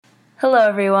Hello,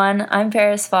 everyone. I'm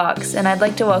Paris Fox, and I'd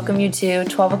like to welcome you to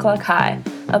 12 O'Clock High,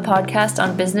 a podcast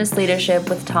on business leadership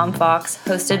with Tom Fox,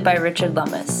 hosted by Richard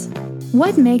Lummis.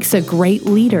 What makes a great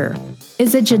leader?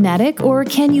 Is it genetic, or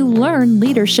can you learn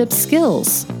leadership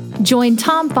skills? Join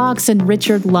Tom Fox and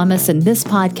Richard Lummis in this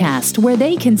podcast, where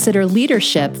they consider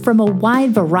leadership from a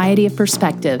wide variety of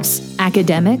perspectives: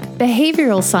 academic,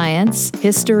 behavioral science,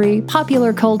 history,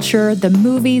 popular culture, the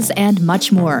movies, and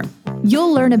much more.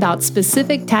 You'll learn about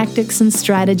specific tactics and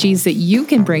strategies that you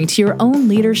can bring to your own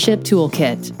leadership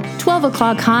toolkit. 12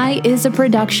 O'Clock High is a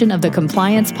production of the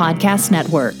Compliance Podcast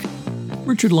Network.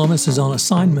 Richard Lummis is on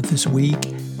assignment this week,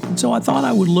 and so I thought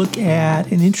I would look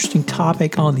at an interesting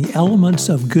topic on the elements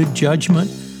of good judgment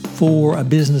for a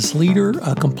business leader,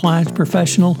 a compliance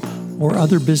professional, or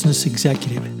other business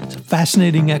executive. It's a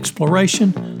fascinating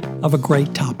exploration of a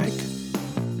great topic.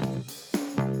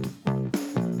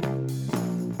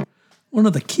 One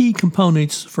of the key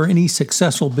components for any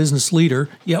successful business leader,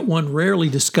 yet one rarely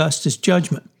discussed, is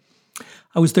judgment.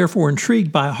 I was therefore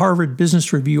intrigued by a Harvard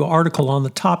Business Review article on the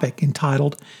topic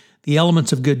entitled "The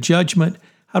Elements of Good Judgment: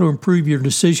 How to Improve Your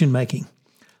Decision Making."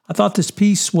 I thought this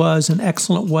piece was an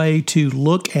excellent way to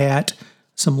look at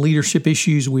some leadership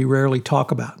issues we rarely talk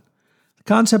about. The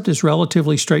concept is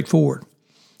relatively straightforward.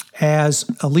 As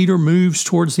a leader moves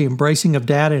towards the embracing of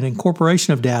data and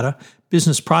incorporation of data,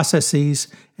 business processes,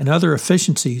 and other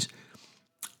efficiencies,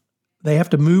 they have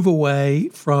to move away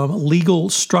from legal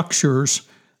structures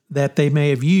that they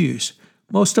may have used.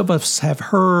 Most of us have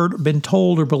heard, been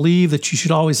told, or believe that you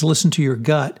should always listen to your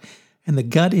gut, and the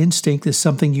gut instinct is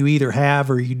something you either have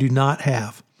or you do not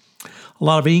have. A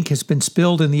lot of ink has been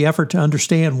spilled in the effort to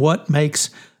understand what makes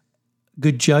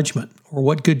good judgment, or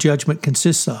what good judgment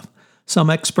consists of. Some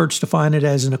experts define it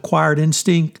as an acquired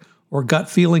instinct or gut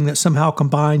feeling that somehow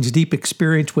combines deep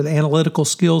experience with analytical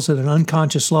skills at an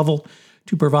unconscious level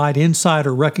to provide insight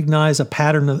or recognize a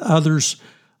pattern that others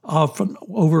often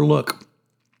overlook.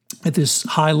 At this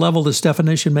high level, this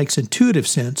definition makes intuitive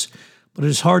sense, but it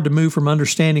is hard to move from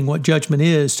understanding what judgment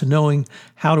is to knowing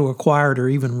how to acquire it or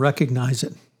even recognize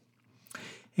it.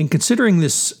 In considering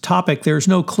this topic, there is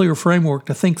no clear framework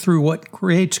to think through what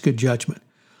creates good judgment.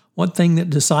 One thing that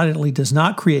decidedly does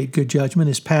not create good judgment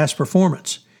is past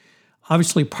performance.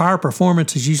 Obviously, prior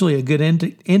performance is usually a good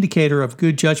indicator of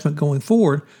good judgment going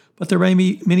forward, but there may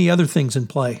be many other things in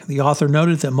play. The author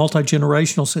noted that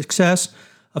multi-generational success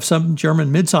of some German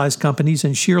mid-sized companies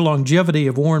and sheer longevity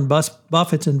of Warren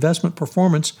Buffett's investment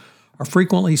performance are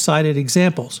frequently cited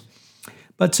examples.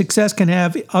 But success can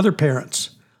have other parents.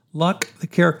 Luck, the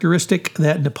characteristic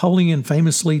that Napoleon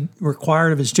famously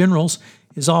required of his generals,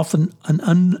 is often an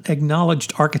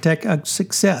unacknowledged architect of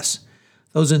success.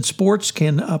 Those in sports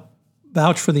can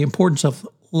vouch for the importance of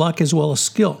luck as well as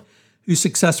skill, who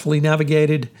successfully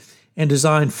navigated and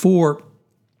designed 4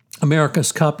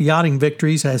 America's Cup yachting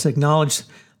victories, has acknowledged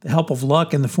the help of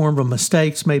luck in the form of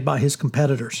mistakes made by his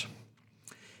competitors.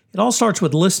 It all starts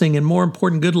with listening, and more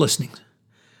important, good listening.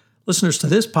 Listeners to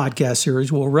this podcast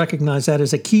series will recognize that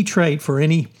as a key trait for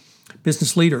any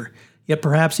business leader. Yet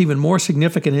perhaps even more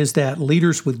significant is that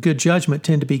leaders with good judgment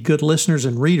tend to be good listeners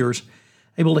and readers,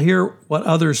 able to hear what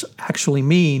others actually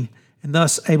mean, and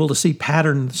thus able to see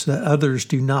patterns that others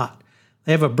do not.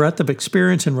 They have a breadth of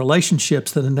experience and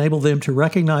relationships that enable them to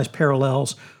recognize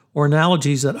parallels or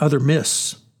analogies that others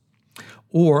miss.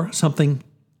 Or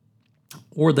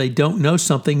they don't know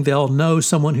something, they'll know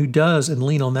someone who does and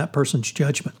lean on that person's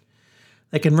judgment.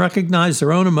 They can recognize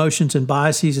their own emotions and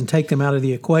biases and take them out of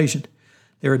the equation.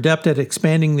 They're adept at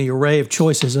expanding the array of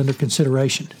choices under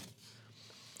consideration.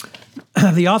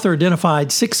 The author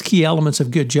identified 6 key elements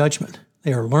of good judgment.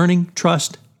 They are learning,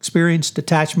 trust, experience,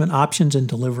 detachment, options, and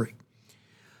delivery.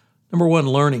 Number 1,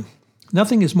 learning.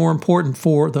 Nothing is more important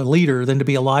for the leader than to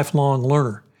be a lifelong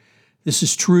learner. This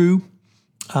is true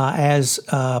as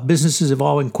businesses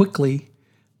evolving quickly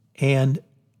and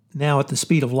now at the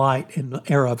speed of light in the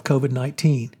era of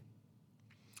COVID-19.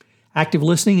 Active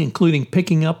listening, including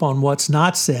picking up on what's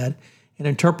not said and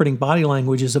interpreting body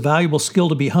language, is a valuable skill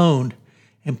to be honed,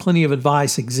 and plenty of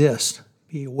advice exists.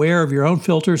 Be aware of your own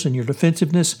filters and your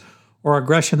defensiveness or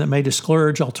aggression that may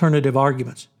discourage alternative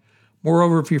arguments.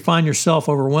 Moreover, if you find yourself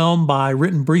overwhelmed by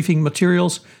written briefing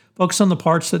materials, focus on the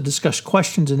parts that discuss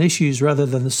questions and issues rather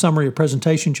than the summary of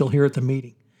presentations you'll hear at the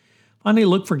meeting. Finally,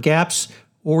 look for gaps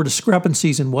or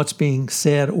discrepancies in what's being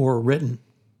said or written.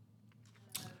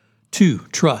 2,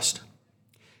 trust.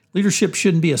 Leadership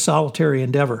shouldn't be a solitary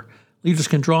endeavor. Leaders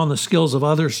can draw on the skills of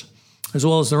others as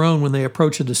well as their own when they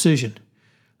approach a decision.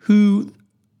 Who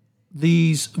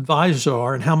these advisors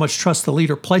are and how much trust the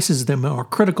leader places in them are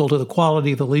critical to the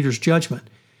quality of the leader's judgment.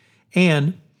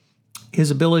 And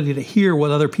his ability to hear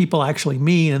what other people actually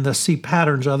mean and thus see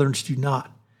patterns others do not.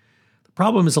 The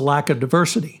problem is a lack of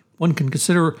diversity. One can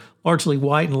consider largely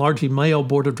white and largely male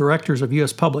board of directors of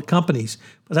U.S. public companies,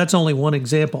 but that's only one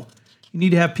example. You need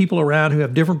to have people around who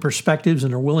have different perspectives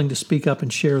and are willing to speak up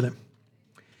and share them.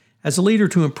 As a leader,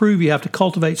 to improve, you have to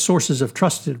cultivate sources of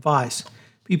trusted advice,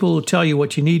 people who tell you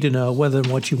what you need to know rather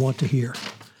than what you want to hear.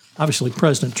 Obviously,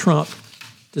 President Trump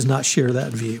does not share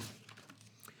that view.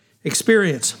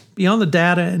 Experience. Beyond the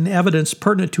data and evidence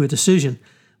pertinent to a decision,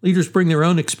 leaders bring their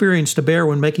own experience to bear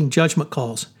when making judgment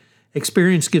calls.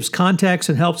 Experience gives context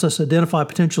and helps us identify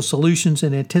potential solutions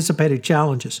and anticipated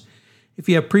challenges. If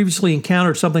you have previously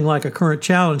encountered something like a current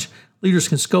challenge, leaders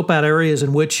can scope out areas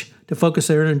in which to focus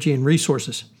their energy and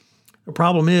resources. The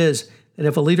problem is that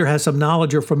if a leader has some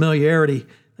knowledge or familiarity,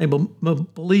 they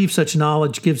believe such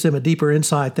knowledge gives them a deeper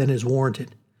insight than is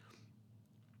warranted.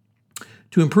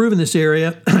 To improve in this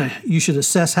area, you should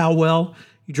assess how well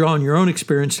you draw on your own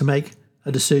experience to make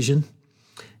a decision,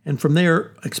 and from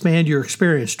there, expand your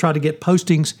experience. Try to get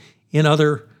postings in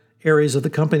other areas of the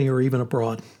company or even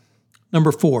abroad.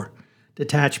 Number 4,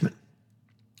 detachment.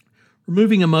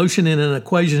 Removing emotion in an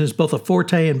equation is both a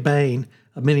forte and bane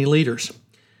of many leaders.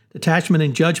 Detachment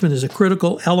and judgment is a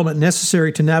critical element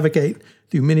necessary to navigate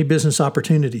through many business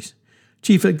opportunities.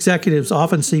 Chief executives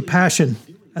often see passion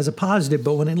as a positive,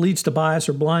 but when it leads to bias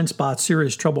or blind spots,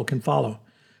 serious trouble can follow.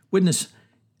 Witness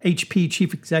HP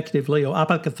Chief Executive Leo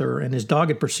Apotheker and his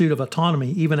dogged pursuit of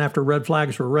autonomy even after red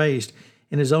flags were raised,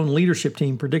 and his own leadership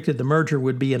team predicted the merger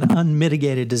would be an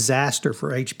unmitigated disaster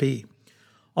for HP.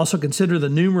 Also consider the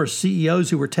numerous CEOs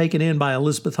who were taken in by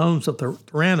Elizabeth Holmes of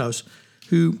Theranos,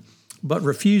 who but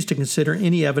refused to consider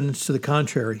any evidence to the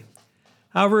contrary.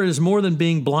 However, it is more than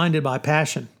being blinded by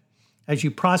passion. As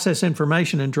you process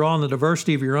information and draw on the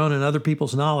diversity of your own and other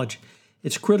people's knowledge,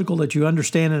 it's critical that you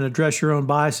understand and address your own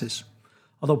biases.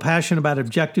 Although passion about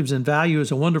objectives and value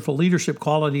is a wonderful leadership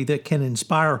quality that can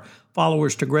inspire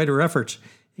followers to greater efforts,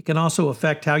 it can also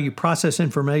affect how you process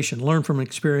information, learn from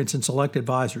experience, and select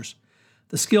advisors.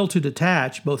 The skill to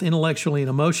detach, both intellectually and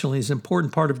emotionally, is an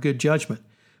important part of good judgment,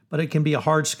 but it can be a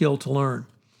hard skill to learn.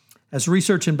 As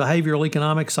research in behavioral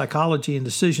economics, psychology, and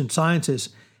decision sciences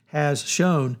has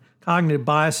shown, cognitive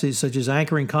biases such as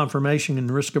anchoring, confirmation, and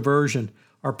risk aversion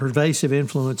are pervasive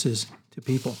influences to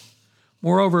people.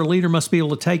 Moreover, a leader must be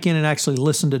able to take in and actually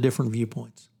listen to different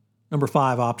viewpoints. Number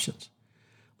 5, options.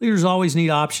 Leaders always need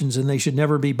options and they should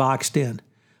never be boxed in.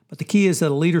 But the key is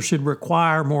that a leader should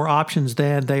require more options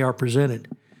than they are presented.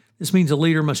 This means a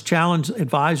leader must challenge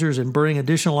advisors and bring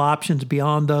additional options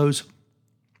beyond those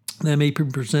that may be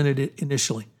presented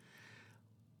initially.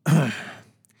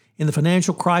 In the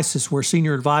financial crisis where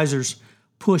senior advisors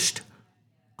pushed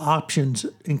options,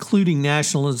 including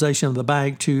nationalization of the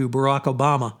bank, to Barack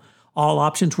Obama, all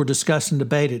options were discussed and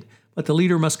debated, but the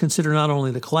leader must consider not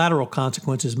only the collateral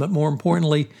consequences, but more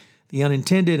importantly, the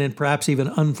unintended and perhaps even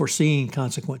unforeseen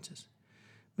consequences.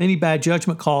 Many bad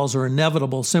judgment calls are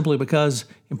inevitable simply because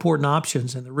important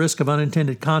options and the risk of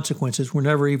unintended consequences were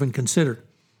never even considered.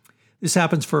 This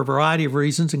happens for a variety of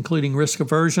reasons, including risk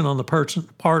aversion on the part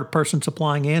of person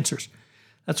supplying answers.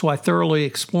 That's why thoroughly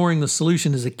exploring the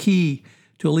solution is a key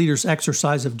to a leader's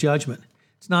exercise of judgment.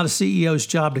 It's not a CEO's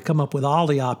job to come up with all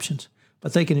the options,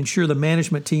 but they can ensure the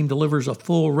management team delivers a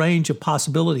full range of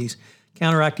possibilities,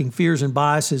 counteracting fears and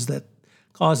biases that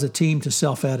cause the team to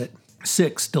self-edit.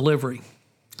 6, delivery.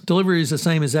 Delivery is the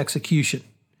same as execution.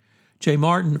 Jay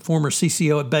Martin, former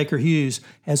CCO at Baker Hughes,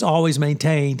 has always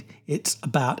maintained it's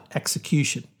about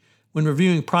execution. When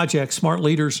reviewing projects, smart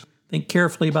leaders think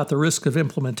carefully about the risk of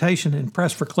implementation and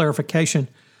press for clarification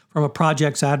from a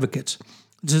project's advocates.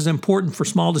 This is important for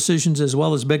small decisions as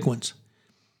well as big ones.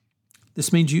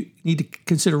 This means you need to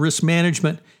consider risk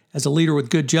management as a leader with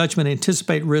good judgment,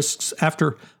 anticipate risks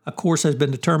after a course has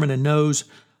been determined and knows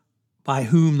by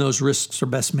whom those risks are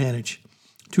best managed.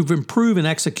 To improve in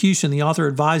execution, the author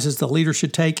advises the leader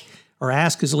should take or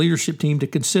ask his leadership team to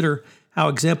consider how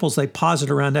examples they posit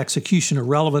around execution are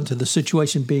relevant to the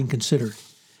situation being considered.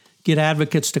 Get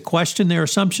advocates to question their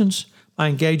assumptions by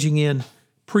engaging in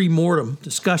pre-mortem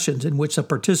discussions in which the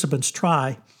participants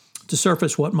try to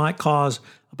surface what might cause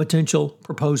a potential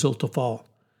proposal to fall.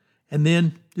 And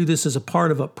then do this as a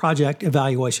part of a project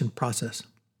evaluation process.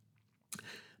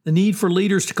 The need for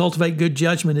leaders to cultivate good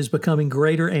judgment is becoming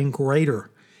greater and greater.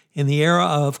 In the era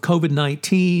of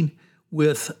COVID-19,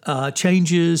 with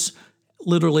changes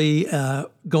literally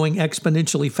going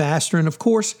exponentially faster, and of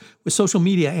course, with social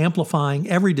media amplifying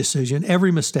every decision,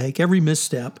 every mistake, every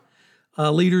misstep,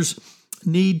 leaders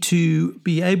need to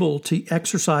be able to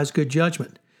exercise good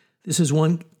judgment. This is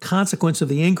one consequence of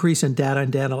the increase in data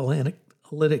and data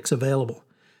analytics available.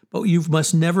 But you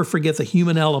must never forget the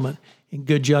human element in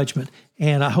good judgment.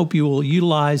 And I hope you will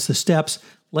utilize the steps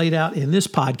laid out in this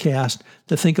podcast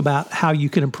to think about how you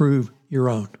can improve your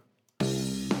own.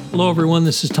 Hello, everyone.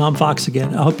 This is Tom Fox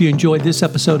again. I hope you enjoyed this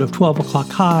episode of 12 O'Clock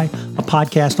High, a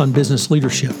podcast on business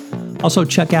leadership. Also,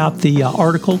 check out the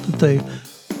article that the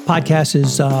podcast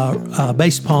is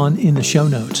based upon in the show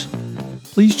notes.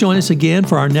 Please join us again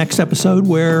for our next episode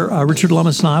where Richard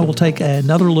Lummis and I will take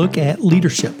another look at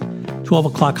leadership. 12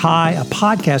 O'Clock High, a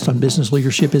podcast on business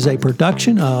leadership, is a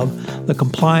production of the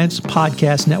Compliance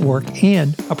Podcast Network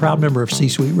and a proud member of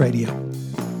C-Suite Radio.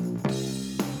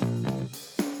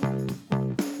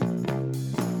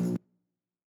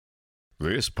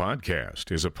 This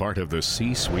podcast is a part of the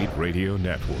C-Suite Radio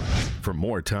Network. For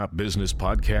more top business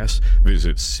podcasts,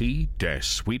 visit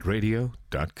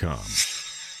c-suiteradio.com.